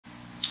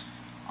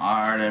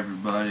Alright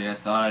everybody, I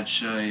thought I'd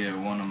show you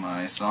one of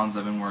my songs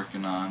I've been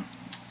working on.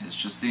 It's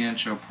just the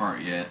intro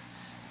part yet.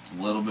 It's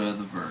a little bit of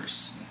the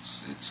verse.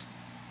 It's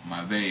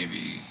my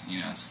baby,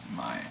 it's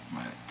my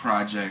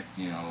project,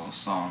 a little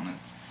song.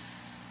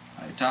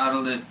 I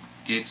titled it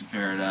Gates of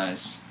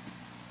Paradise,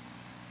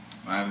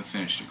 but I haven't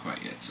finished it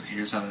quite yet, so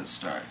here's how that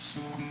starts.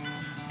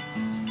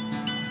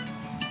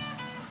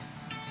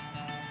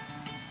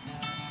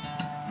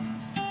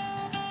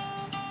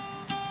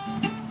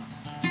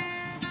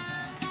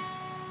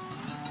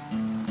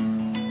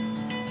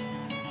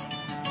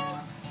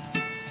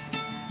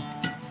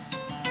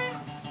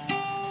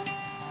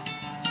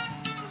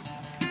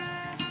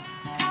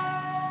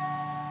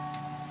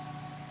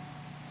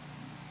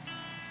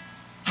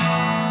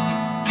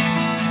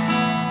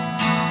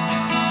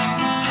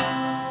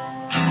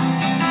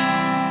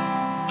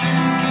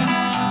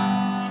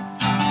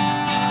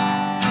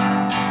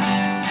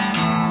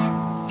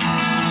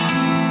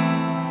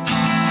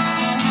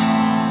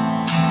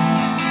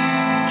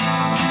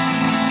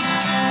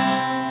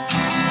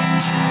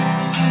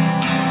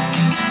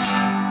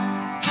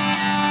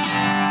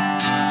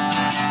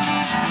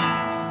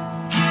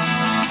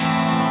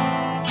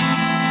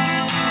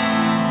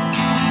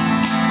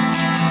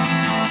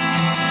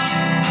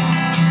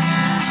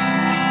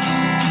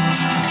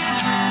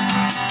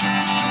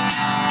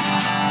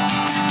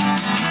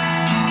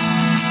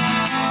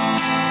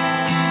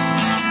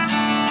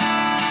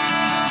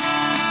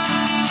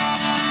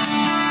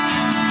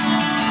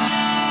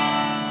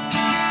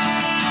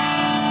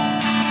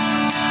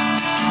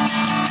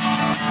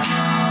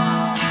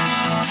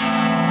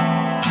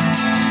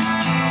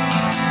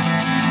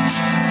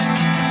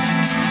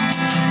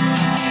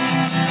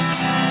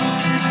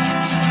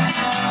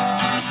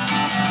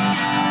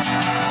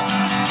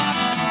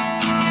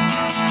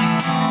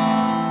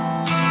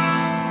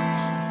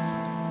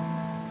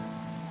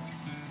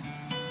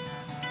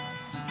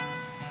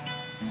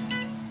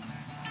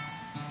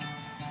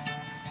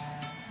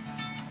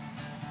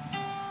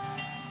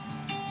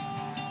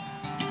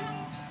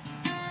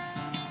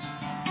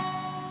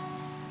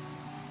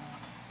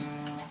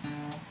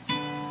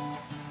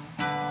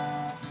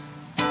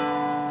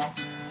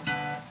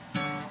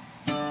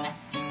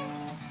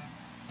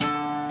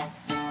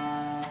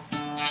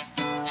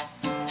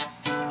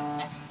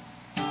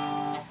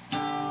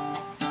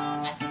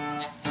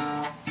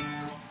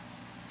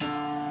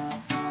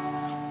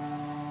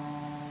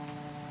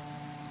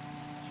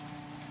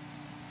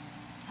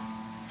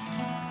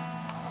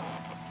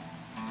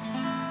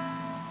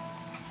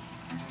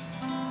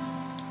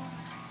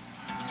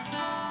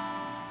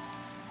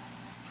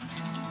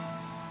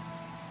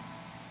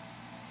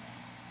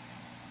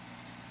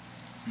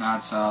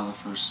 That's how the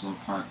first little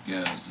part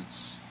goes.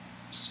 It's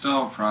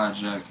still a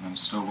project and I'm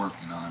still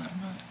working on it,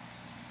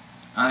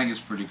 but I think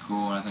it's pretty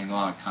cool, and I think a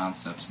lot of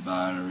concepts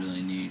about it are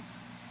really neat.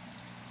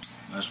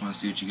 I just want to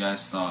see what you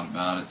guys thought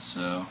about it,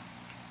 so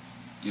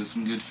give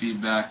some good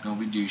feedback. Don't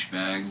be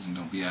douchebags and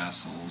don't be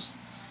assholes.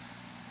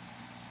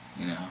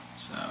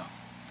 So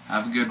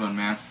have a good one,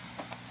 man.